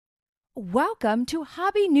Welcome to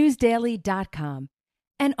HobbyNewsDaily.com,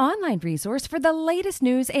 an online resource for the latest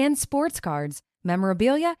news and sports cards,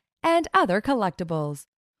 memorabilia, and other collectibles.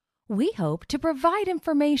 We hope to provide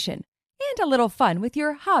information and a little fun with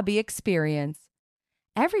your hobby experience.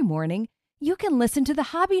 Every morning, you can listen to the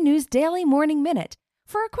Hobby News Daily Morning Minute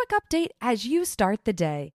for a quick update as you start the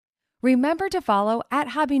day. Remember to follow at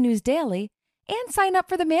Hobby News Daily and sign up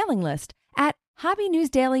for the mailing list at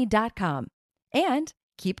HobbyNewsDaily.com. And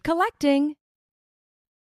keep collecting.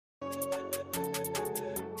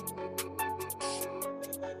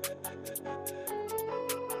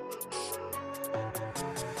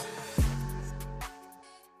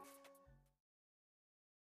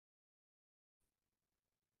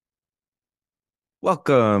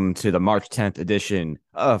 Welcome to the March 10th edition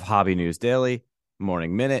of Hobby News Daily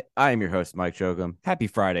Morning Minute. I am your host, Mike Jokum. Happy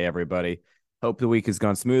Friday, everybody. Hope the week has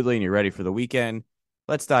gone smoothly and you're ready for the weekend.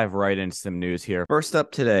 Let's dive right into some news here. First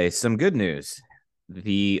up today, some good news.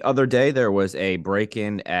 The other day, there was a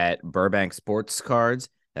break-in at Burbank Sports Cards.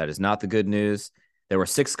 That is not the good news. There were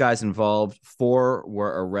 6 guys involved. 4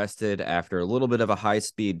 were arrested after a little bit of a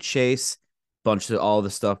high-speed chase. Bunch of all the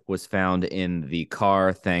stuff was found in the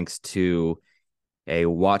car thanks to a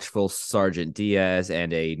watchful Sergeant Diaz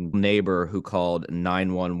and a neighbor who called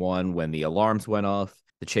 911 when the alarms went off.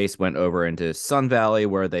 The chase went over into Sun Valley,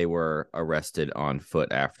 where they were arrested on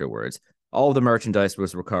foot afterwards. All of the merchandise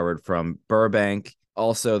was recovered from Burbank.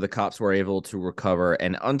 Also, the cops were able to recover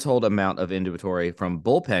an untold amount of inventory from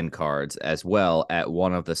bullpen cards as well at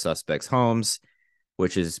one of the suspects' homes,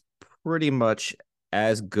 which is pretty much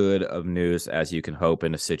as good of news as you can hope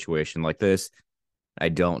in a situation like this. I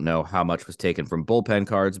don't know how much was taken from bullpen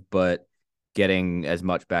cards, but getting as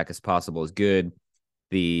much back as possible is good.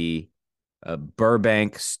 The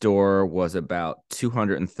Burbank store was about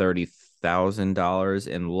 $230,000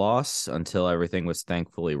 in loss until everything was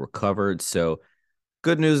thankfully recovered. So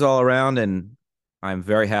good news all around, and I'm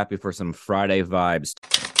very happy for some Friday vibes.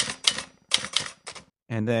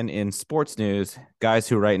 And then in sports news, guys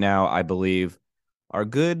who right now I believe are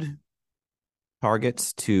good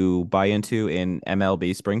targets to buy into in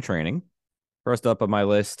MLB spring training. First up on my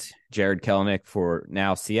list, Jarred Kelenic for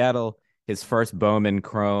now Seattle. His first Bowman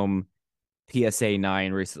Chrome PSA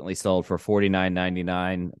 9 recently sold for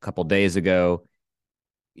 $49.99 a couple days ago.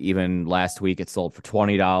 Even last week, it sold for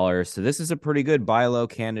 $20. So this is a pretty good buy low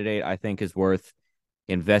candidate. I think is worth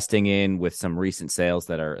investing in with some recent sales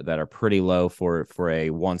that are pretty low for a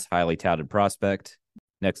once highly touted prospect.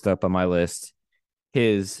 Next up on my list,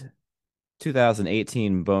 his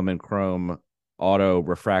 2018 Bowman Chrome Auto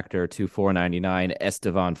Refractor 2499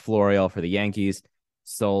 Estevan Florial for the Yankees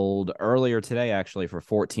sold earlier today, actually, for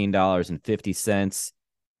 $14.50.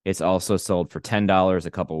 It's also sold for $10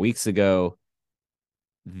 a couple weeks ago.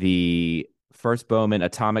 The first Bowman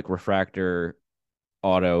Atomic Refractor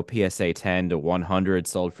Auto PSA 10 to 100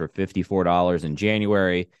 sold for $54 in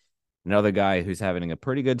January. Another guy who's having a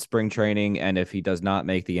pretty good spring training, and if he does not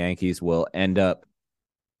make the Yankees, will end up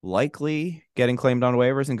likely getting claimed on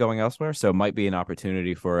waivers and going elsewhere. So it might be an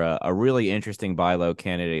opportunity for a really interesting buy low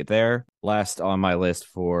candidate there. Last on my list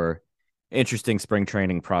for interesting spring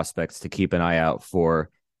training prospects to keep an eye out for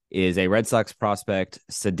is a Red Sox prospect,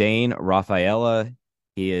 Ceddanne Rafaela.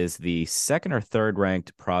 He is the 2nd or 3rd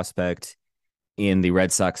ranked prospect in the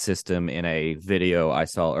Red Sox system in a video I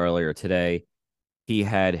saw earlier today. He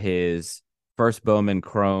had his first Bowman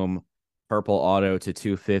Chrome Purple Auto to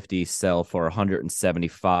 250 sell for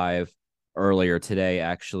 175 earlier today.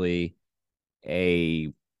 Actually,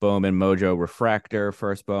 a Bowman Mojo Refractor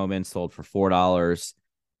first Bowman sold for $4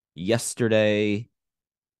 yesterday.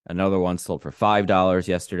 Another one sold for $5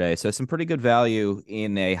 yesterday. So some pretty good value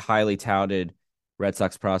in a highly touted Red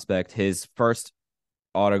Sox prospect. His first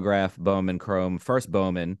autograph Bowman Chrome first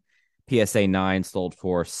Bowman PSA 9 sold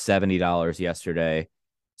for $70 yesterday.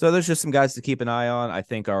 So there's just some guys to keep an eye on. I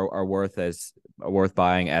think are worth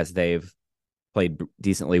buying as they've played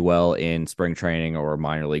decently well in spring training or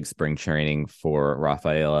minor league spring training for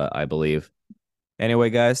Rafaela, I believe. Anyway,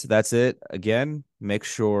 guys, that's it. Again, make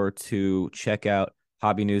sure to check out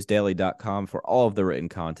hobbynewsdaily.com for all of the written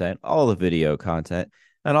content, all the video content,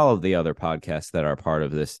 and all of the other podcasts that are part of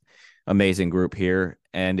this amazing group here.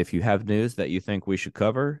 And if you have news that you think we should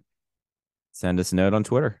cover, send us a note on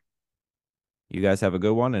Twitter. You guys have a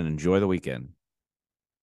good one and enjoy the weekend.